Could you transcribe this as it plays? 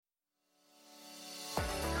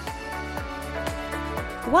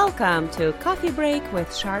Welcome to Coffee Break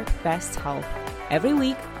with Sharp Best Health. Every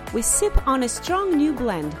week, we sip on a strong new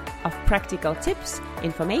blend of practical tips,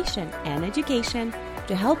 information, and education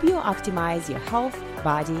to help you optimize your health,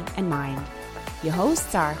 body, and mind. Your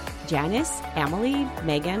hosts are Janice, Emily,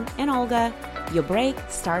 Megan, and Olga. Your break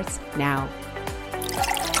starts now.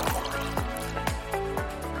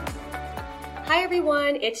 Hi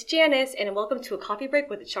everyone, it's Janice and welcome to a Coffee Break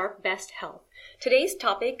with Sharp Best Health. Today's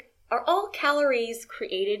topic: are all calories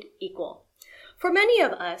created equal? For many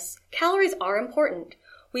of us, calories are important.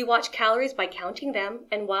 We watch calories by counting them,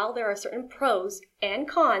 and while there are certain pros and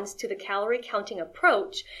cons to the calorie counting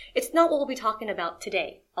approach, it's not what we'll be talking about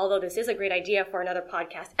today, although this is a great idea for another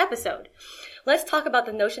podcast episode. Let's talk about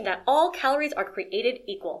the notion that all calories are created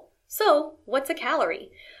equal. So, what's a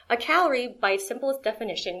calorie? A calorie, by its simplest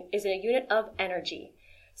definition, is a unit of energy.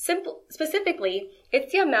 Specifically,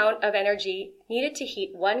 it's the amount of energy needed to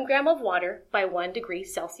heat 1 gram of water by 1 degree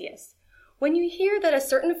Celsius. When you hear that a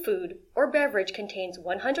certain food or beverage contains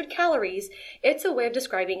 100 calories, it's a way of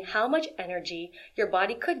describing how much energy your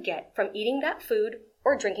body could get from eating that food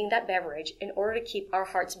or drinking that beverage in order to keep our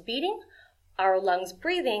hearts beating, our lungs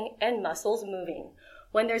breathing, and muscles moving.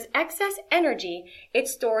 When there's excess energy,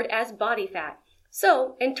 it's stored as body fat.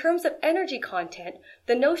 So, in terms of energy content,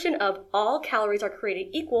 the notion of all calories are created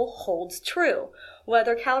equal holds true.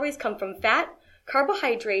 Whether calories come from fat,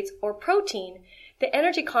 carbohydrates, or protein, the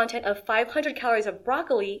energy content of 500 calories of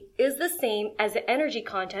broccoli is the same as the energy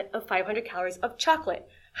content of 500 calories of chocolate.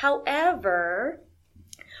 However,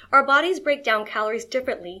 our bodies break down calories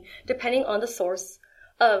differently depending on the source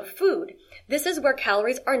of food. This is where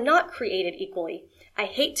calories are not created equally. I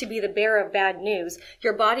hate to be the bearer of bad news.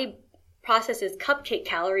 Your body processes cupcake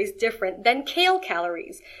calories different than kale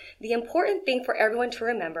calories. The important thing for everyone to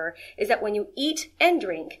remember is that when you eat and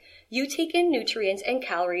drink, you take in nutrients and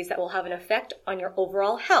calories that will have an effect on your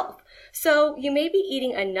overall health. So you may be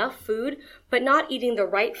eating enough food, but not eating the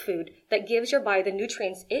right food that gives your body the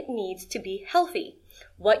nutrients it needs to be healthy.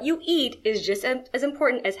 What you eat is just as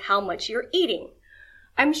important as how much you're eating.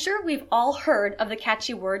 I'm sure we've all heard of the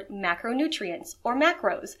catchy word macronutrients or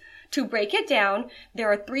macros. To break it down,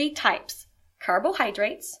 there are 3 types: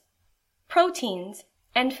 carbohydrates, proteins,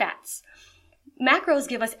 and fats. Macros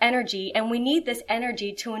give us energy, and we need this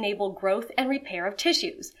energy to enable growth and repair of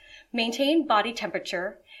tissues, maintain body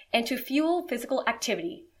temperature, and to fuel physical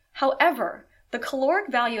activity. However, the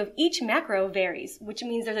caloric value of each macro varies, which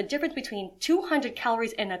means there's a difference between 200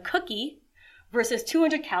 calories in a cookie versus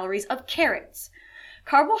 200 calories of carrots.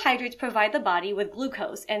 Carbohydrates provide the body with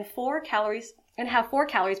glucose and have 4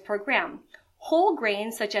 calories per gram. Whole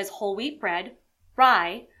grains such as whole wheat bread,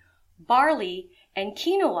 rye, barley, and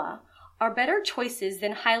quinoa are better choices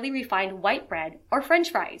than highly refined white bread or French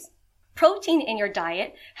fries. Protein in your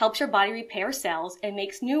diet helps your body repair cells and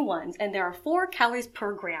makes new ones, and there are 4 calories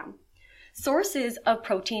per gram. Sources of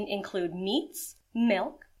protein include meats,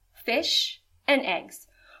 milk, fish, and eggs.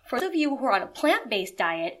 For those of you who are on a plant-based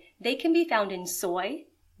diet, they can be found in soy,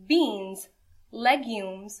 beans,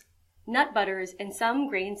 legumes, nut butters, and some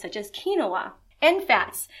grains such as quinoa. And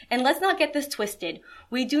fats. And let's not get this twisted.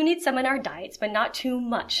 We do need some in our diets, but not too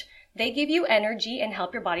much. They give you energy and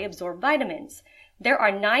help your body absorb vitamins. There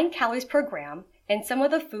are 9 calories per gram, and some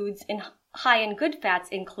of the foods high in good fats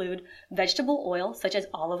include vegetable oil such as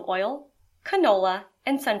olive oil, canola,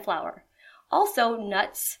 and sunflower. Also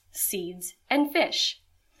nuts, seeds, and fish.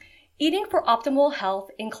 Eating for optimal health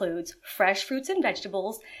includes fresh fruits and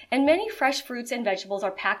vegetables, and many fresh fruits and vegetables are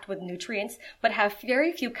packed with nutrients but have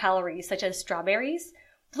very few calories, such as strawberries,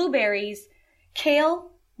 blueberries,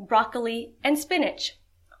 kale, broccoli, and spinach.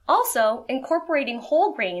 Also, incorporating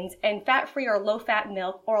whole grains and fat-free or low-fat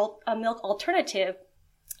milk or a milk alternative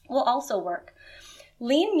will also work.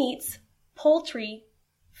 Lean meats, poultry,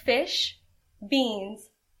 fish, beans,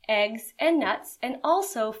 eggs, and nuts, and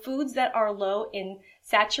also foods that are low in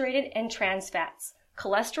saturated and trans fats,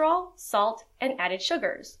 cholesterol, salt, and added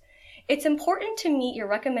sugars. It's important to meet your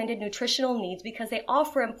recommended nutritional needs because they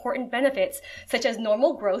offer important benefits such as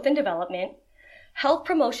normal growth and development, health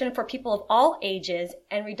promotion for people of all ages,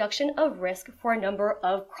 and reduction of risk for a number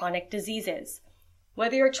of chronic diseases.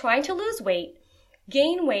 Whether you're trying to lose weight,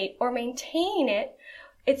 gain weight, or maintain it,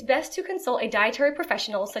 it's best to consult a dietary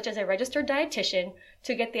professional such as a registered dietitian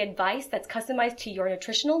to get the advice that's customized to your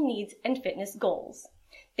nutritional needs and fitness goals.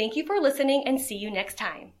 Thank you for listening and see you next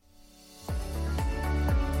time.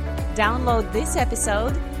 Download this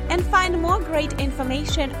episode and find more great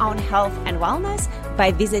information on health and wellness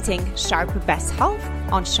by visiting Sharp Best Health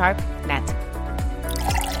on SharpNet.